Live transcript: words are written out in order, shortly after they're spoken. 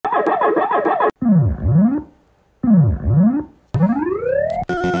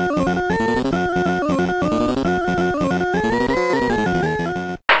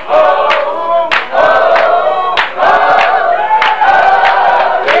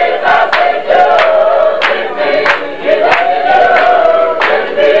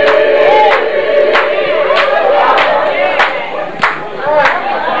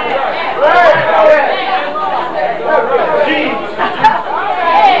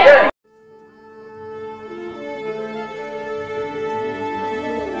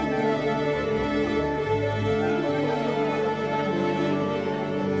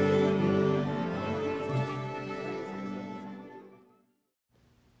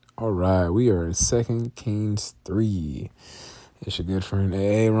All right, we are in 2 Kings 3. It's your good friend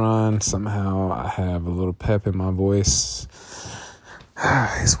Aaron. Somehow I have a little pep in my voice.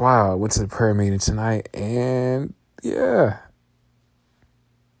 It's wild. I went to the prayer meeting tonight, and yeah,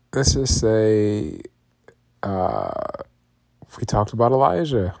 let's just say we talked about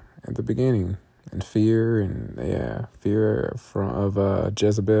Elijah at the beginning and fear, and fear of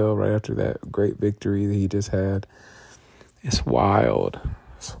Jezebel right after that great victory that he just had. It's wild.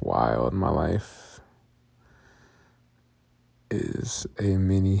 It's wild. My life is a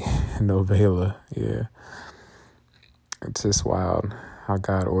mini novella. Yeah. It's just wild how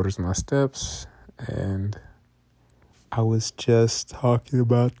God orders my steps. And I was just talking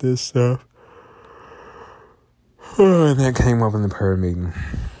about this stuff. And that came up in the prayer meeting.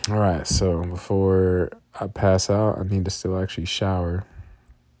 All right. So before I pass out, I need to still actually shower.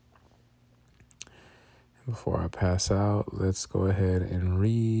 Before I pass out, let's go ahead and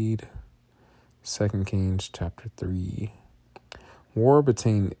read 2 Kings chapter 3. War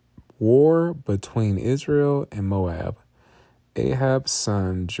between Israel and Moab. Ahab's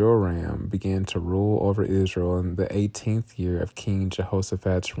son Joram began to rule over Israel in the 18th year of King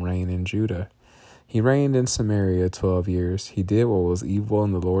Jehoshaphat's reign in Judah. He reigned in Samaria 12 years. He did what was evil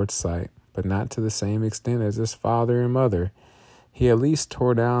in the Lord's sight, but not to the same extent as his father and mother. He at least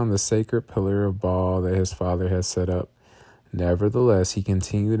tore down the sacred pillar of Baal that his father had set up. Nevertheless, he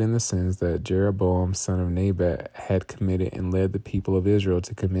continued in the sins that Jeroboam, son of Nebat, had committed and led the people of Israel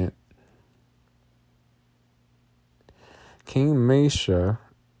to commit. King Mesha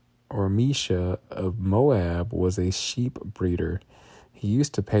of Moab was a sheep breeder. He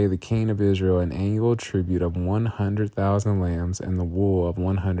used to pay the king of Israel an annual tribute of 100,000 lambs and the wool of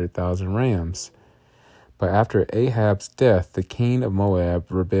 100,000 rams. But after Ahab's death, the king of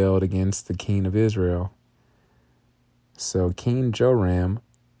Moab rebelled against the king of Israel. So King Joram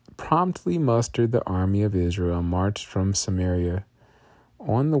promptly mustered the army of Israel and marched from Samaria.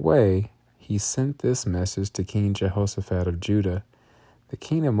 On the way, he sent this message to King Jehoshaphat of Judah. The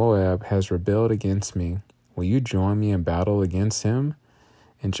king of Moab has rebelled against me. Will you join me in battle against him?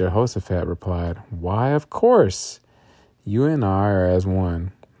 And Jehoshaphat replied, Why, of course. You and I are as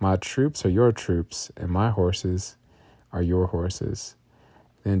one. My troops are your troops, and my horses are your horses.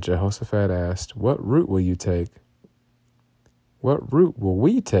 Then Jehoshaphat asked, What route will you take? What route will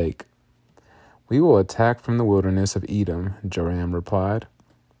we take? We will attack from the wilderness of Edom, Joram replied.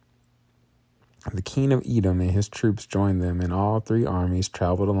 The king of Edom and his troops joined them, and all three armies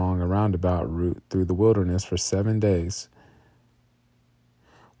traveled along a roundabout route through the wilderness for 7 days.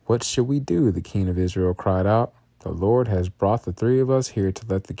 What should we do? The king of Israel cried out. The Lord has brought the three of us here to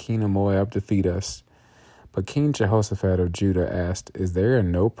let the king of Moab defeat us. But King Jehoshaphat of Judah asked, Is there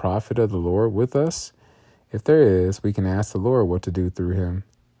no prophet of the Lord with us? If there is, we can ask the Lord what to do through him.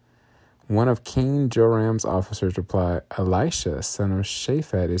 One of King Joram's officers replied, Elisha, son of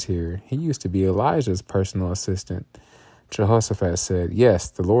Shaphat, is here. He used to be Elijah's personal assistant. Jehoshaphat said, Yes,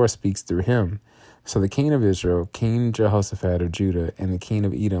 the Lord speaks through him. So the king of Israel, King Jehoshaphat of Judah, and the king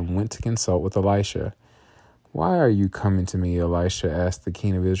of Edom went to consult with Elisha. Why are you coming to me? Elisha asked the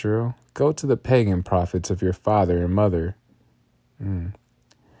king of Israel. Go to the pagan prophets of your father and mother.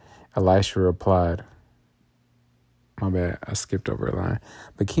 Elisha replied, My bad, I skipped over a line.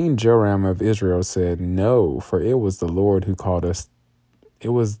 But King Joram of Israel said, No, for it was the Lord who called us. It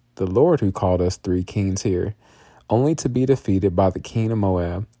was the Lord who called us three kings here, only to be defeated by the king of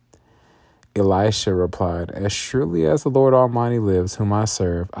Moab. Elisha replied, As surely as the Lord Almighty lives, whom I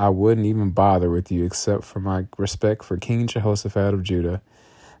serve, I wouldn't even bother with you except for my respect for King Jehoshaphat of Judah.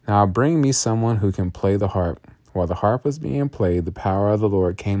 Now bring me someone who can play the harp. While the harp was being played, the power of the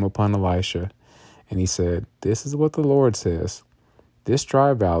Lord came upon Elisha, and he said, This is what the Lord says. This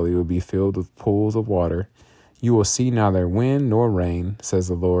dry valley will be filled with pools of water. You will see neither wind nor rain, says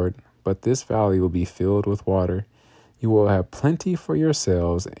the Lord, but this valley will be filled with water. You will have plenty for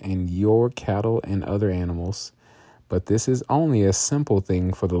yourselves and your cattle and other animals. But this is only a simple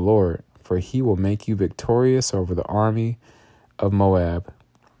thing for the Lord, for he will make you victorious over the army of Moab.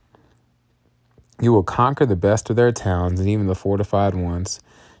 You will conquer the best of their towns and even the fortified ones.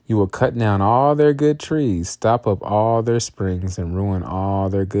 You will cut down all their good trees, stop up all their springs, and ruin all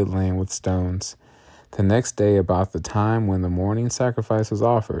their good land with stones. The next day, about the time when the morning sacrifice was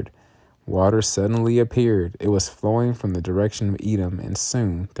offered, water suddenly appeared. It was flowing from the direction of Edom, and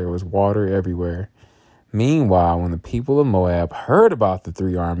soon there was water everywhere. Meanwhile, when the people of Moab heard about the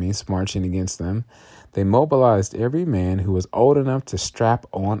three armies marching against them, they mobilized every man who was old enough to strap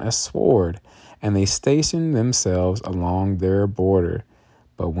on a sword, and they stationed themselves along their border.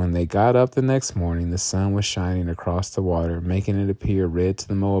 But when they got up the next morning, the sun was shining across the water, making it appear red to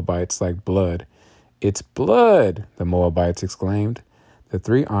the Moabites like blood. "It's blood!" the Moabites exclaimed. "The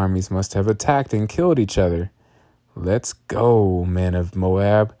three armies must have attacked and killed each other. Let's go, men of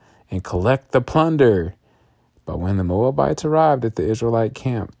Moab, and collect the plunder." But when the Moabites arrived at the Israelite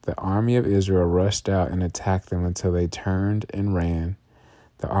camp, the army of Israel rushed out and attacked them until they turned and ran.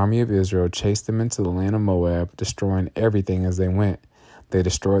 The army of Israel chased them into the land of Moab, destroying everything as they went. They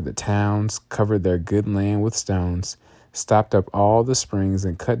destroyed the towns, covered their good land with stones, stopped up all the springs,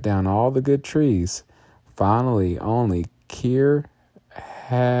 and cut down all the good trees. Finally, only Kir-Hareseth,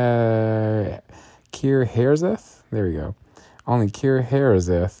 there we go. Only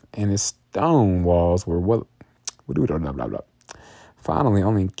Kir-Hareseth and his stone walls were Finally,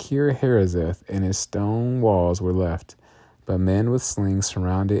 only Kir-Hareseth and his stone walls were left, but men with slings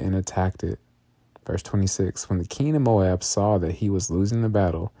surrounded and attacked it. Verse 26, when the king of Moab saw that he was losing the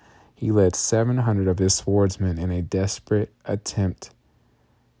battle, he led 700 of his swordsmen in a desperate attempt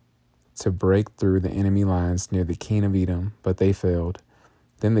to break through the enemy lines near the king of Edom, but they failed.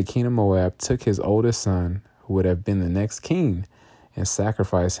 Then the king of Moab took his oldest son, who would have been the next king, and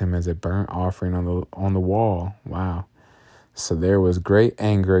sacrificed him as a burnt offering on the wall. Wow. So there was great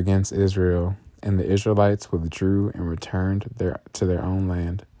anger against Israel, and the Israelites withdrew and returned to their own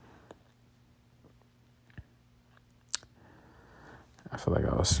land. I feel like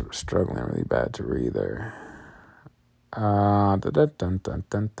I was struggling really bad to read there. I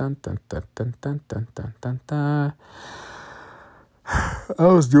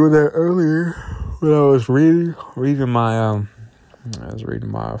was doing that earlier when I was reading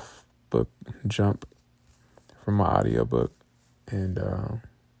my book Jump from my audiobook, and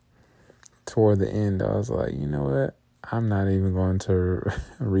toward the end I was like, you know what? I'm not even going to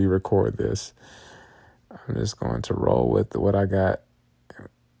re-record this. I'm just going to roll with what I got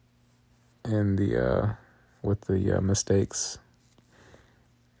in with the mistakes.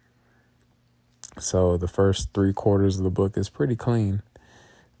 So the first 3/4 of the book is pretty clean,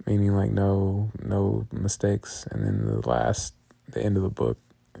 meaning like no mistakes. And then the end of the book,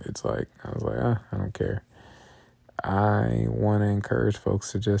 it's like, I was like, I don't care. I want to encourage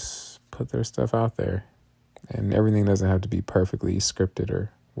folks to just put their stuff out there, and everything doesn't have to be perfectly scripted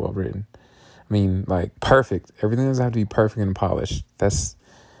or well written. I mean, like perfect. Everything doesn't have to be perfect and polished. That's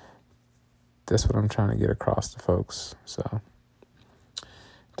what I'm trying to get across to folks. So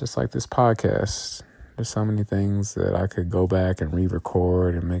just like this podcast, there's so many things that I could go back and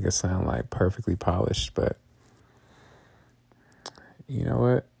re-record and make it sound like perfectly polished. But you know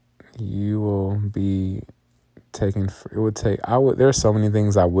what? You will be there's so many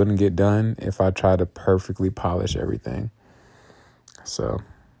things I wouldn't get done if I tried to perfectly polish everything. So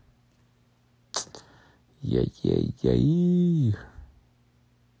yeah.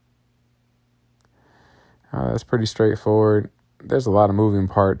 That's pretty straightforward. There's a lot of moving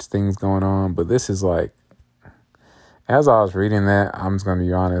parts, things going on, but this is like, as I was reading that, I'm just going to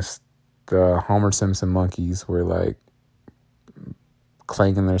be honest, the Homer Simpson monkeys were like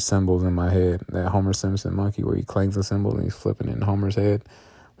clanging their cymbals in my head. That Homer Simpson monkey where he clangs the cymbal and he's flipping it in Homer's head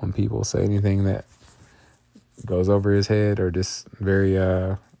when people say anything that goes over his head, or just very,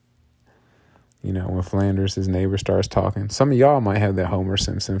 when Flanders, his neighbor, starts talking. Some of y'all might have that Homer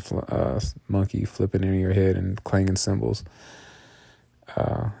Simpson monkey flipping in your head and clanging cymbals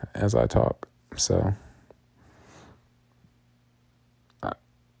as I talk. So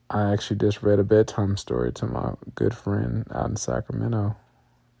I actually just read a bedtime story to my good friend out in Sacramento.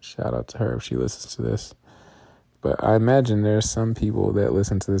 Shout out to her if she listens to this. But I imagine there's some people that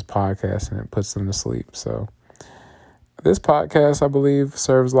listen to this podcast and it puts them to sleep. So this podcast, I believe,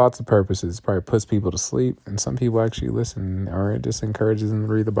 serves lots of purposes. It probably puts people to sleep, and some people actually listen, or it just encourages them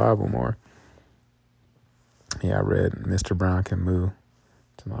to read the Bible more. Yeah, I read Mr. Brown Can Moo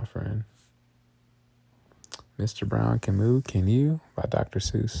to my friend. Mr. Brown Can Moo, Can You? By Dr.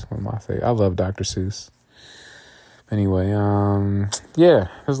 Seuss. One of my favorites. I love Dr. Seuss. Anyway,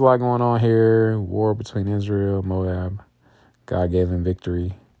 there's a lot going on here. War between Israel, Moab. God gave him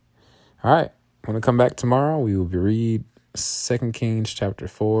victory. All right. When I come back tomorrow, we will read 2 Kings chapter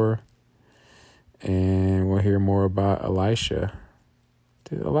 4, and we'll hear more about Elisha.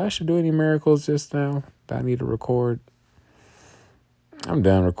 Did Elisha do any miracles just now that I need to record? I'm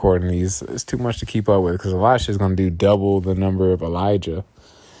done recording these. It's too much to keep up with because Elisha is going to do double the number of Elijah.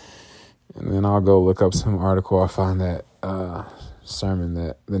 And then I'll go look up some article. I'll find that sermon,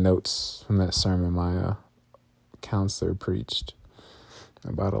 the notes from that sermon my counselor preached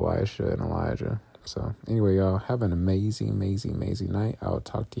about Elisha and Elijah. So anyway, y'all, have an amazing night. I'll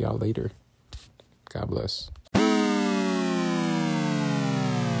talk to y'all later. God bless.